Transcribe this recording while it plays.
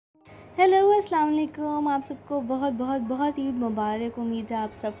हेलो अस्सलाम वालेकुम। आप सबको बहुत बहुत बहुत ईद मुबारक। उम्मीद है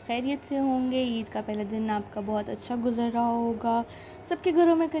आप सब खैरियत से होंगे। ईद का पहला दिन आपका बहुत अच्छा गुजर रहा होगा। सबके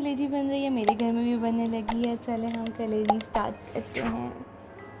घरों में कलेजी बन रही है, मेरे घर में भी बनने लगी है। चले हम कलेजी स्टार्ट करते हैं।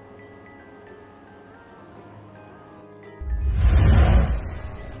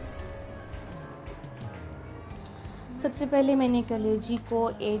 सबसे पहले मैंने कलेजी को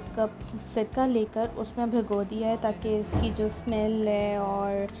 1 कप सिरका लेकर उसमें भिगो दिया है, ताकि इसकी जो स्मेल है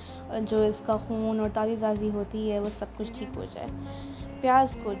और जो इसका खून और ताज़ी होती है वो सब कुछ ठीक हो जाए।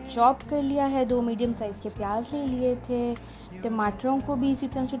 प्याज को चॉप कर लिया है, 2 मीडियम साइज़ के प्याज ले लिए थे। टमाटरों को भी इसी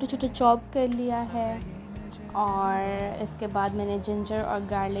तरह छोटे छोटे चॉप कर लिया है। और इसके बाद मैंने जिंजर और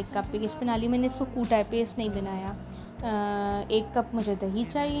गार्लिक का पेस्ट बना लिया। मैंने इसको कूटा है, पेस्ट नहीं बनाया। 1 कप मुझे दही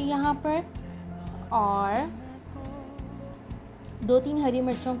चाहिए यहाँ पर। और 2-3 हरी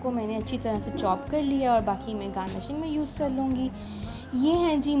मिर्चों को मैंने अच्छी तरह से चॉप कर लिया और बाकी मैं गार्निशिंग में यूज़ कर लूँगी। ये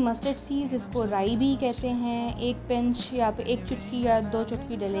हैं जी मस्टर्ड सीड्स, इसको राई भी कहते हैं। 1 पिंच या फिर 1 चुटकी या 2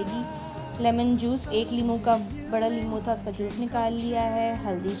 चुटकी डलेगी। लेमन जूस, 1 लीमू का बड़ा लीमू था, उसका जूस निकाल लिया है।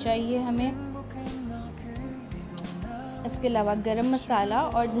 हल्दी चाहिए हमें। इसके अलावा गरम मसाला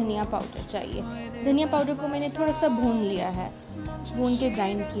और धनिया पाउडर चाहिए। धनिया पाउडर को मैंने थोड़ा सा भून लिया है, भून के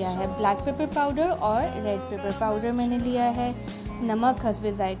ग्राइंड किया है। ब्लैक पेपर पाउडर और रेड पेपर पाउडर मैंने लिया है। नमक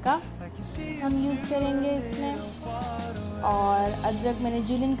हस्बे जायका हम यूज़ करेंगे इसमें। और अदरक मैंने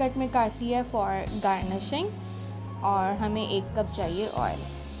जूलियन कट में काट लिया है फॉर गार्निशिंग। और हमें 1 कप चाहिए ऑयल।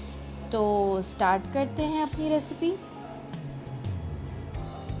 तो स्टार्ट करते हैं अपनी रेसिपी।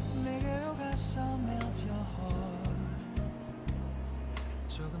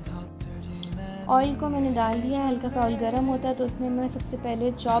 ऑयल को मैंने डाल दिया है, हल्का सा ऑयल गर्म होता है तो उसमें मैं सबसे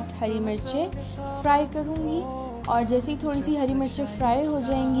पहले चॉप्ड हरी मिर्चें फ्राई करूँगी। और जैसे ही थोड़ी सी हरी मिर्चें फ्राई हो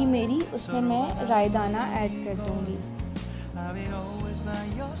जाएंगी मेरी, उसमें मैं राई दाना ऐड कर दूँगी।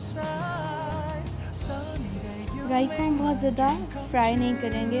 राई को हम बहुत ज़्यादा फ्राई नहीं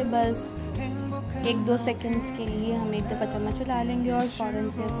करेंगे, बस 1-2 सेकंड्स के लिए हम एक दफ़ा चम्मच चला लेंगे और फ़ौरन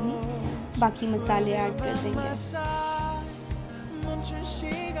से अपनी बाकी मसाले ऐड कर देंगे।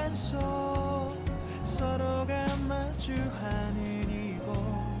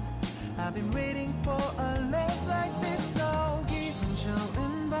 I've been waiting for a love like this. 기분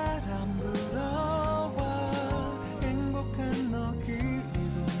좋은 바람 불어와 행복한 너 그리고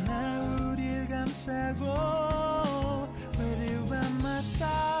나 우릴 감싸고 With you by my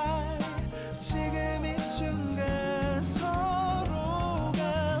side 지금 이 순간 서로가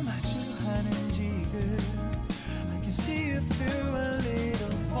마주하는 지금 I can see you through a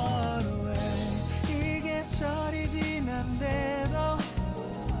little far away 이게 철이 지난데도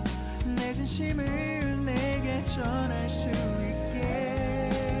내 진심을 내게 전할 수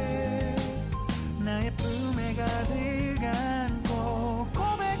있게 나의 품에 가득 안고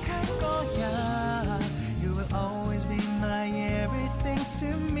고백할 거야 You will always be my everything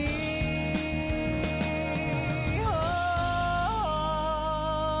to me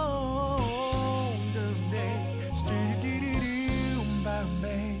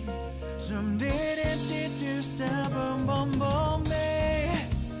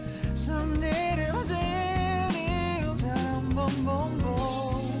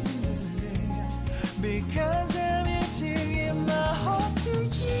Because I'm here to give my heart to you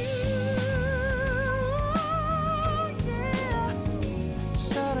yeah.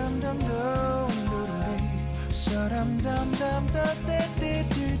 Sa-dum-dum-dum-dum-dum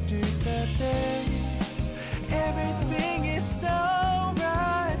Sa-dum-dum-dum-dum-dum-dum-dum Everything is so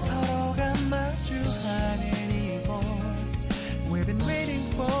right 서로가 마주하는 이곳 We've been waiting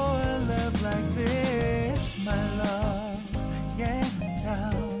for a love like this My love, yeah, now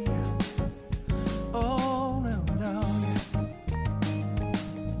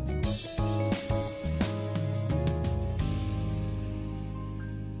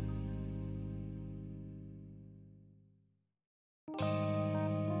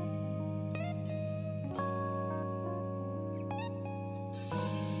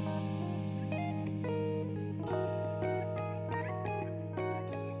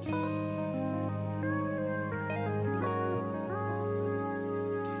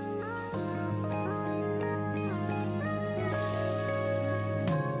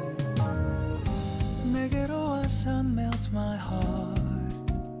melt my heart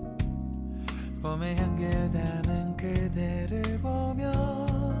봄의 향기를 담은 그대를 보며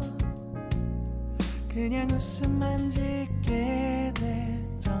그냥 웃음만 짓게 돼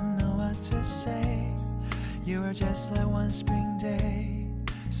Don't know what to say You were just like one spring day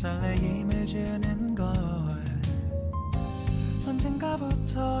설레임을 주는 걸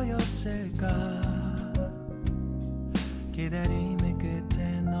언젠가부터였을까 기다림의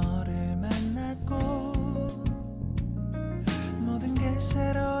끝에 너를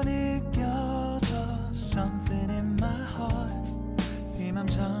새로 느껴져 Something in my heart 이 맘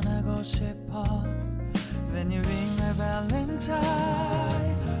전하고 싶어 When you ring my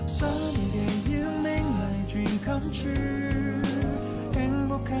valentine Sunny day you make my dream come true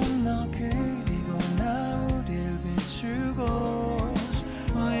행복한 너 그리고 나 우릴 비추고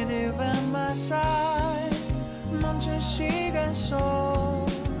With you by my side 멈춘 시간 속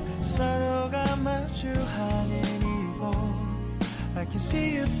서로가 마주하는 이곳 I can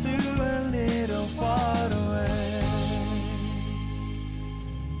see you through a little far away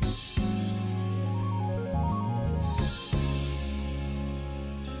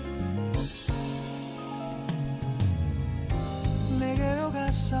내게로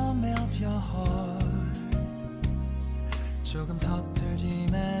가서 melt your heart 조금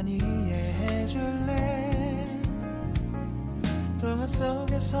서툴지만 이해해줄래 동화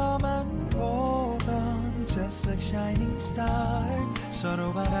속에서만 보던 Just like shining star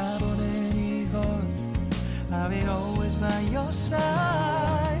서로 바라보는 이곳 I'll be always by your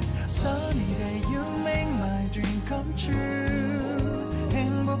side Sunny day you make my dream come true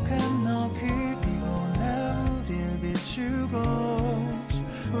행복한 너 그리고 나 우릴 비추고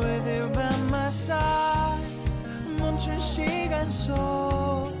With you by my side 멈춘 시간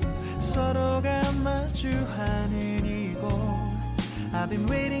속 서로가 마주하는 이곳 I've been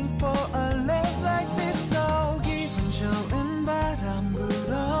waiting for a love like this so 기분 좋은 바람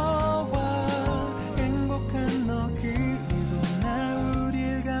불어와 행복한 너 그리고 나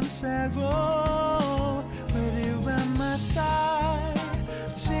우릴 감싸고 With you by my side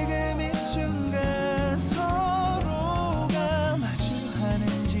지금 이 순간 서로가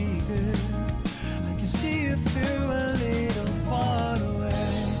마주하는 지금 I can see you through a little far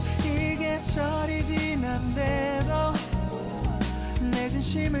away 이게 철이 지난데도 내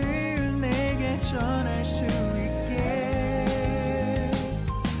진심을 내게 전할 수 있게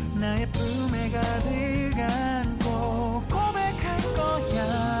나의 품에 가득 안고 고백할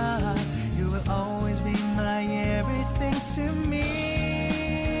거야 You will always be my everything to me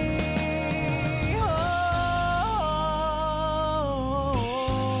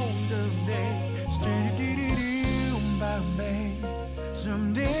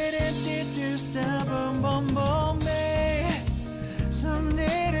Some did it, did you stop, boom, boom, boom, babe Some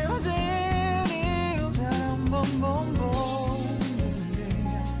did it, boom, boom, boom,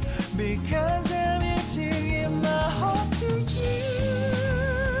 yeah. Because I'm here to give my heart to you,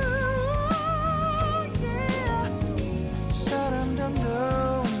 yeah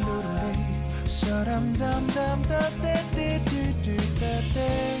Sa-dum-dum-dum-dum-dum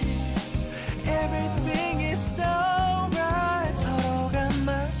Sa-dum-dum-dum-dum-dum-dum-dum Everything is so right 서로가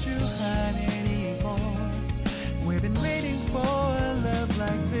마주하는 이곳 We've been waiting for a love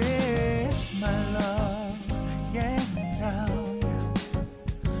like this My love, yeah, down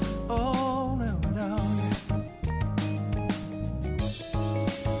Oh, no, no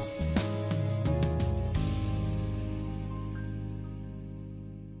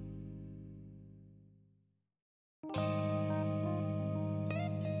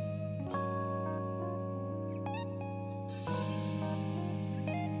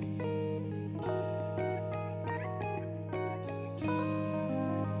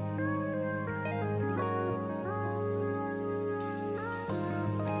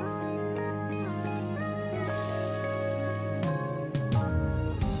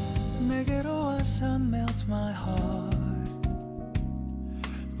내게로 와서 melt my heart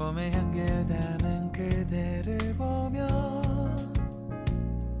봄의 향기를 담은 그대를 보며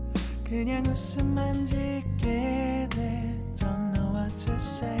그냥 웃음만 짓게 돼 Don't know what to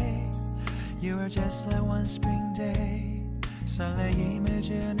say You are just like one spring day 설레임을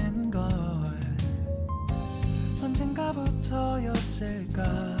주는 걸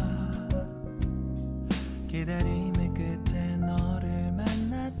언젠가부터였을까 기다림의 끝에 너를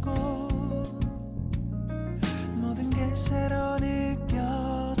만났고 모든 게 새로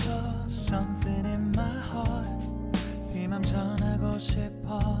느껴져 Something in my heart 이 맘 전하고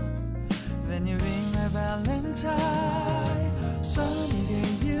싶어 When you ring my valentine Sunny day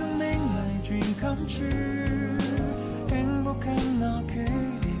you make my dream come true 행복한 너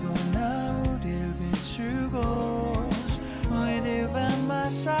그리고 나 우릴 비추고 With you by my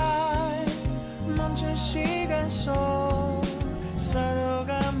side 멈춘 시간 속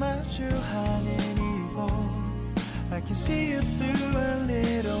서로가 마주하는 이곳 I can see you through a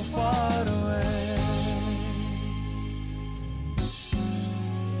little far away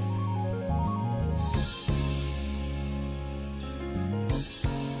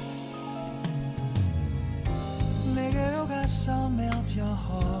내게로 가서 melt your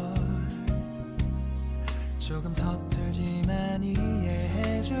heart 조금 서툴지만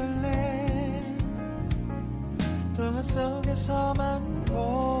이해해줄래 동화 속에서만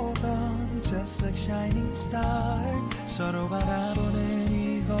보던 Just like shining star 서로 바라보는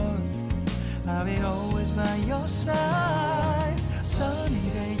이곳 I'll be always by your side Sunny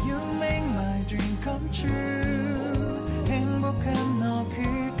day you make my dream come true 행복한 너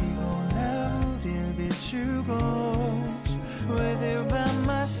그리고 나 우릴 비추고 With you by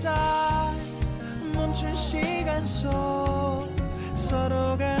my side 멈춘 시간 속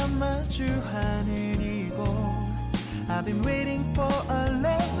서로가 마주하는 이곳 I've been waiting for a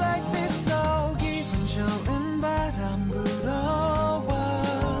love like this So 기분 좋은 바람 불어와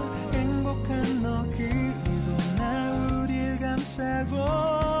행복한 너 그리고 나 우릴 감싸고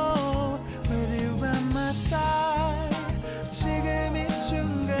With you by my side 지금 이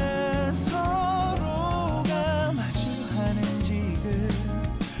순간 서로가 마주하는 지금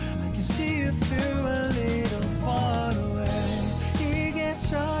I can see you through a little far away 이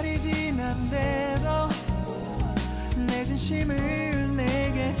계절이 지난데도 내 진심을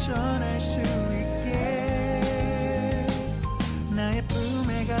내게 전할 수 있게 나의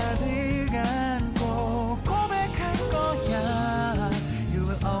품에 가득 안고 고백할 거야 You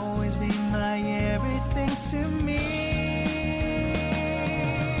will always be my everything to me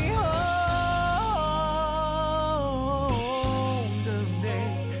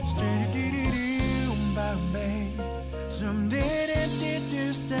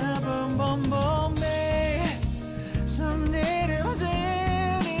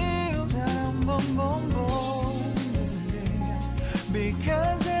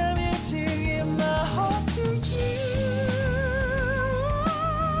Because I'm here to give my heart to you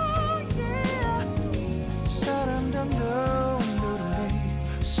Yeah Sa-dum-dum-dum-dum-dum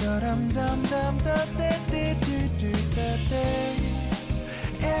Sa-dum-dum-dum-dum-dum-dum-dum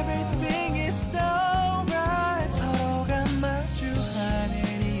Everything is so right 서로가 마주하는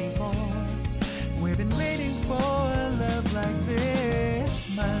이곳 We've been waiting for a love like this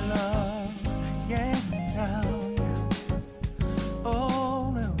My love Yeah now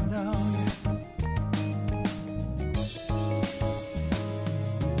Oh no no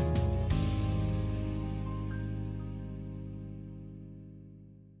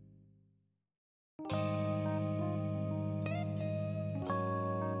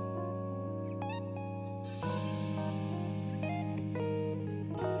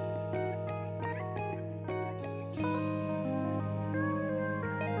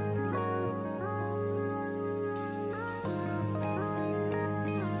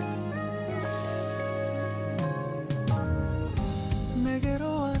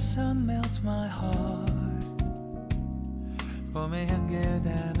내게로 와서 melt my heart 봄의 향기를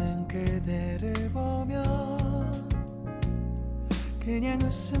담은 그대를 보며 그냥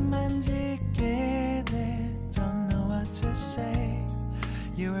웃음만 짓게 돼 Don't know what to say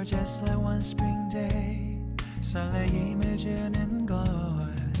You are just like one spring day 설레임을 주는 걸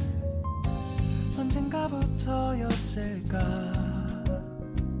언젠가부터였을까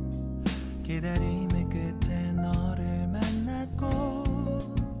기다림의 끝에 너를 만났고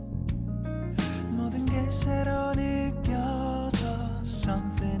모든 게 새로 느껴져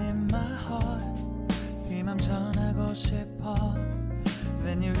Something in my heart 이 맘 전하고 싶어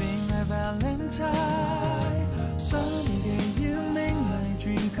When you ring my valentine Sunny day you make my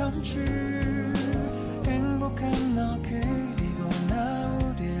dream come true 행복한 너 그리고 나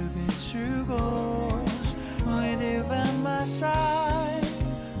우릴 비추고 With you by my side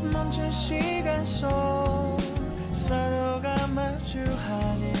멈춘 시간 속 서로가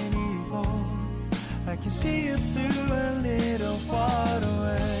마주하는 이곳 I can see you through a little far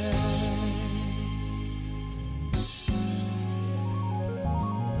away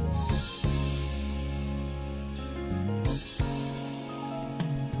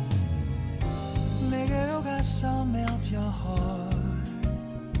내게로 가서 melt your heart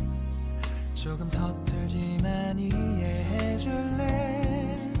조금 서툴지만 이해해줄래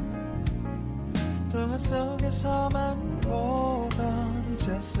동화 속에서만 보던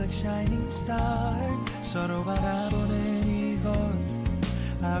Just like shining star 서로 바라보는 이곳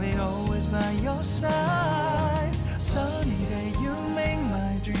I'll be always by your side Sunny day you make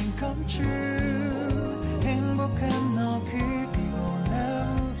my dream come true 행복한 너 그리고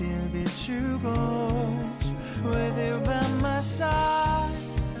나 우릴 비추고 With you by my side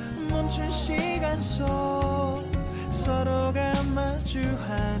멈춘 시간 속 서로가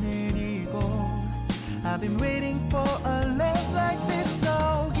마주하는 이곳 I've been waiting for a love like this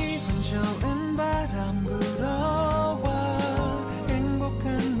So 기분 좋은 바람 불어와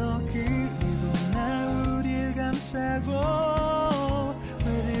행복한 너 그리고 나 우릴 감싸고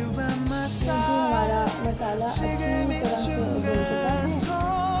With you by my side मसाला अच्छी तरह से भुन चुका है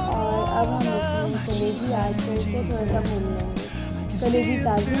और अब हम इसमें कलेजी ऐड करके थोड़ा सा भून लेंगे। कलेजी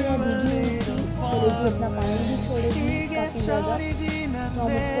ताज़ी है, भीगी हुई थी, कलेजी अपना पानी भी छोड़ेगी काफ़ी ज़्यादा, तो हम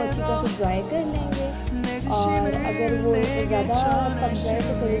उसको अच्छी तरह से ड्राई कर लेंगे। और अगर वो ज़्यादा पक जाए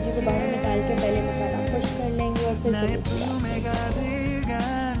तो कलेजी को बाहर निकाल के पहले मसाला खुश कर लेंगे और फिर कलेजी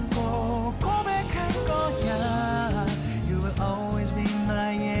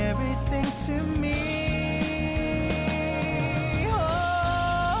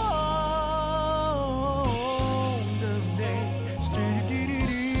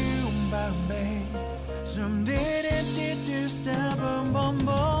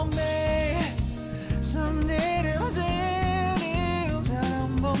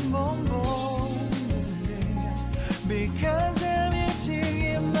because I'm here to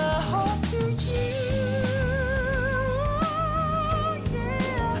give my heart to you.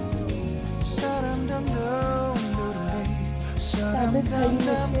 साबित हरी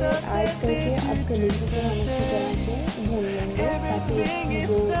मिर्चें ऐड करके अब कलेजी को हम अच्छी तरह से भून लेंगे ताकि इसकी जो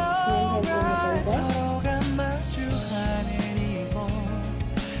स्मेल है वो निकल जाए।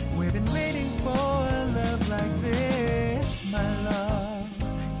 We've been waiting for a love like this, my love.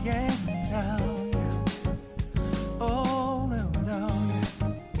 Yeah, down. Oh, no, down.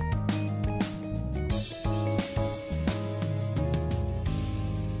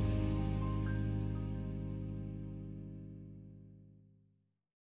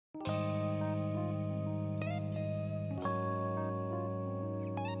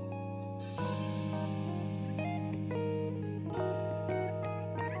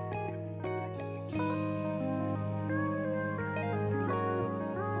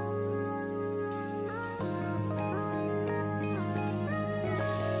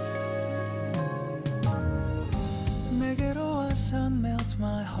 내게로 와서 melt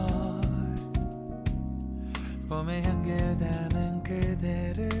my heart. 봄의 향기를 담은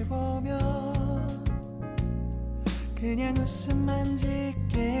그대를 보며 그냥 웃음만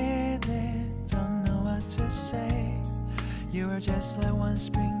짓게 돼. Don't know what to say. You were just like one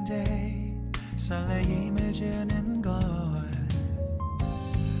spring day. 설레임을 주는 걸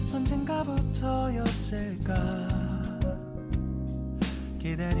언젠가부터였을까.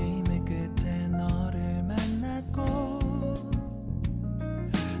 기다림의 끝에 너를 만났고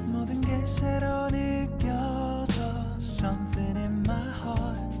모든 게 새로 느껴져. Something in my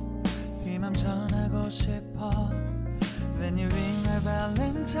heart. 이 맘 전하고 싶어. When you ring my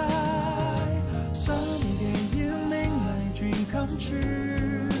valentine. Sunny day you make my dream come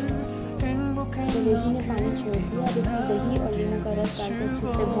true. 행복한 कलेजी ने पानी छोड़ दिया, अब इसमें दही और नींबू का रस डालकर अच्छे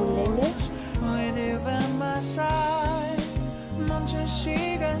से भून लेंगे। With you by my side. 멈춘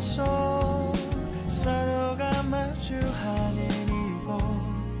시간 속 서로가 마주하는 이곳.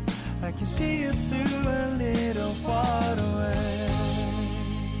 I can see you through a little far away.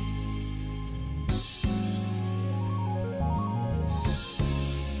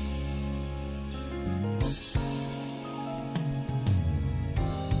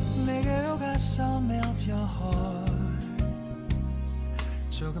 내게로 가서 melt your heart.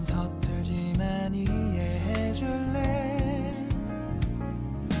 조금 서툴지만 이해해줄래.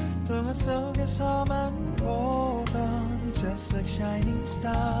 동화 속에서만 보던 just like shining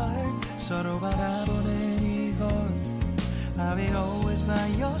star. 서로 바라보는 이곳. I'll be always by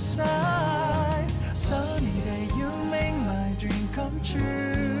your side. Sunny day you make my dream come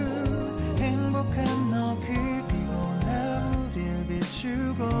true. 행복한 너 그리고 나 우릴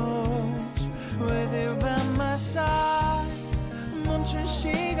비추고. With you by my side. 멈춘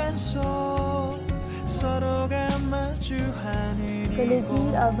시간 속 서로가 마주하는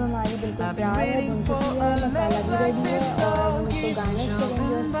कलेजी अब हमारी बिल्कुल तैयार है, भुन चुकी है, मसाला भी रेडी है और हम इसको गार्निश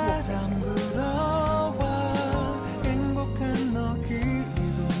करेंगे और 행복한 너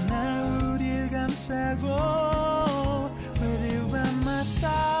그리고 나 우릴 감싸고. With you by my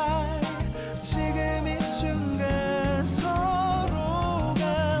side. 지금 이 순간 서로가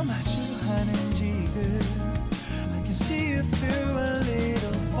마주하는 지금. I can see you through a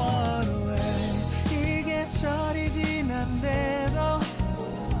little far away. 이게 철이 지난데도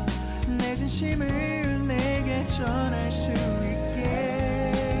내 진심을 내게 전할 수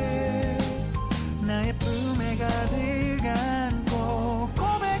있게.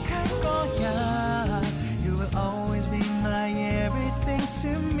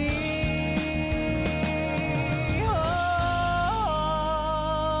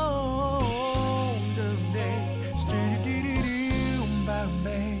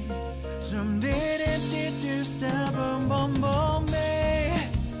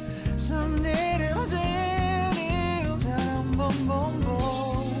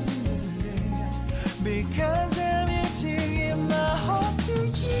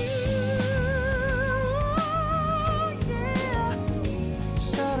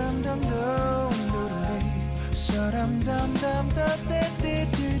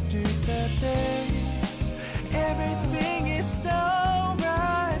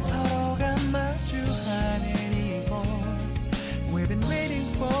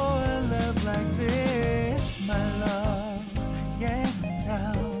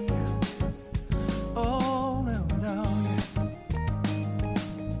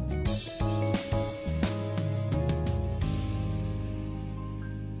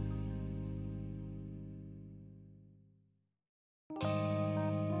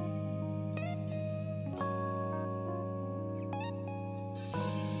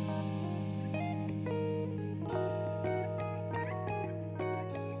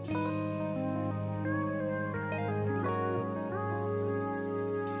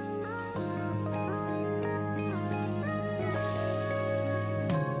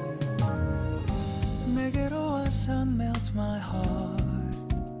 sun melt my heart.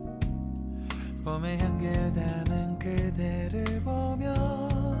 봄의 향기를 담은 그대를 보며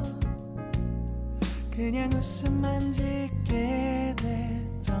그냥 웃음만 짓게 돼.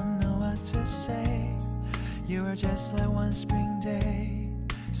 Don't know what to say. You are just like one spring day.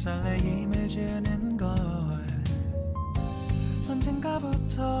 설레임을 주는 걸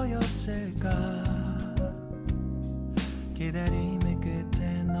언젠가부터였을까. 기다림의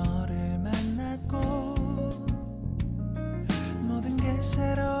끝에 너를 만났고 모든 게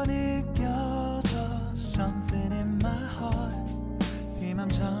새로 느껴져. Something in my heart. 이 맘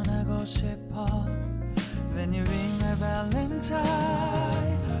전하고 싶어. When you ring my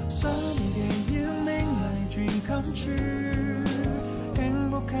valentine. Sunny day you make my dream come true.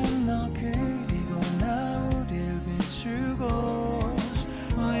 행복한 너 그리고 나 우릴 비추고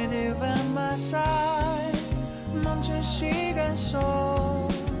With you by my side. 멈춘 시간 속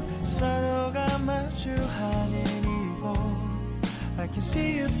서로가 마주하는 이곳 I can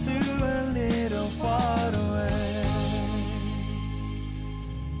see you through a little far away.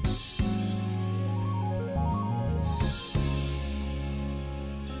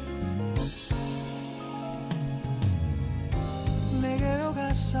 내게로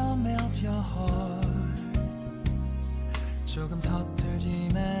가서 melt your heart. 조금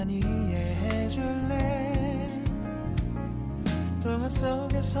서툴지만 이해해줄래. 동화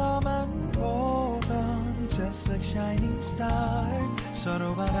속에서만 보던 Just like shining star.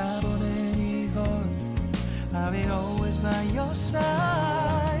 서로 바라보는 이곳 I'll be always by your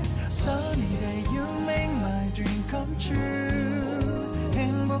side. Sunny day you make my dream come true.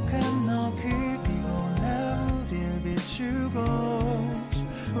 행복한 너 그리고 나 우릴 비추고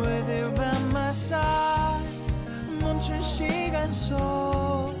With you by my side. 멈춘 시간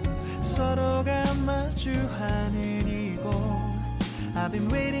속 서로가 마주하는 이곳 I've been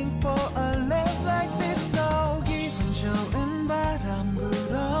waiting for a love like this. So 기분 좋은 바람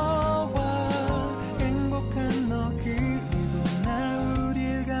불어와 행복한 너 그리고 나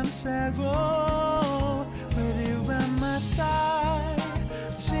우릴 감싸고 With you by my side.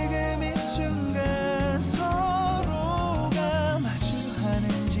 지금 이 순간 서로가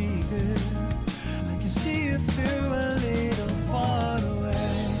마주하는 지금 I can see you through a little far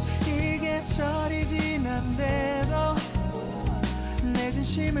away. 이게 철이 지난데도 내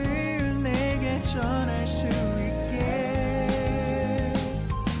진심을 내게 전할 수 있게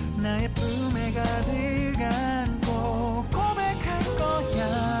나의 품에 가득 안고 고백할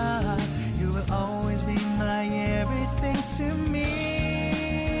거야. You will always be my everything to me.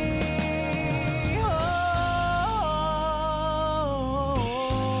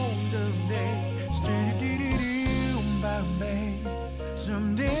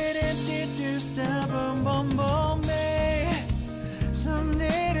 Some did it, did you stop, boom, boom, boom, babe. Some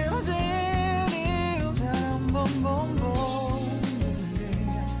did it, was it, boom, boom, boom,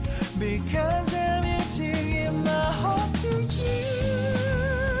 yeah. Because I'm here to give my heart to you,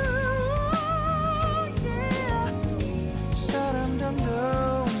 yeah. Sa-dum, dum,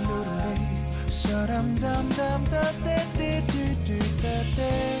 dum, dum, sa-dum, dum, dum, da, da, da, da, da, da.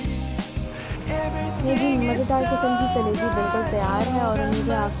 ये भी मज़ेदार किस्म की कलेजी बिल्कुल तैयार है और उम्मीद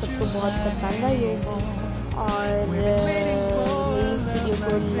है आप सबको बहुत पसंद आई होगी। और मेरी इस वीडियो को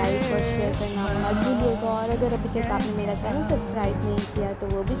लाइक और शेयर करना मत भूलिएगा। और अगर अभी तक आपने मेरा चैनल सब्सक्राइब नहीं किया तो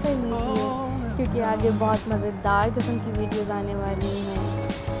वो भी कर लीजिए क्योंकि आगे बहुत मज़ेदार किस्म की वीडियोज़ आने वाली हैं।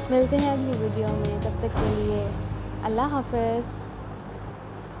 मिलते हैं अगली वीडियो में, तब तक के लिए अल्लाह हाफ़िज़।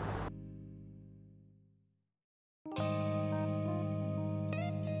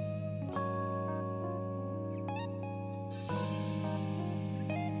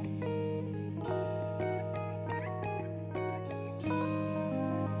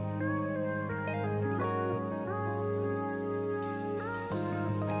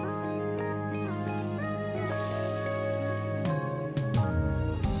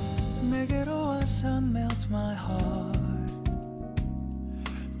 Sun melt my heart.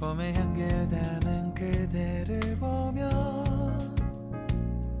 봄의 향기를 담은 그대를 보며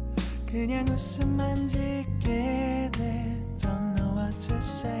그냥 웃음만 짓게 돼. Don't know what to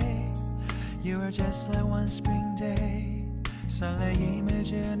say. You are just like one spring day. 설레임을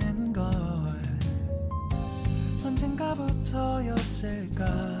주는 걸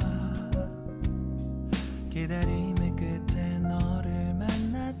언젠가부터였을까. 기다림의 끝에 너를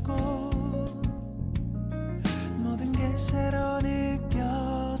만났고 모든 게 새로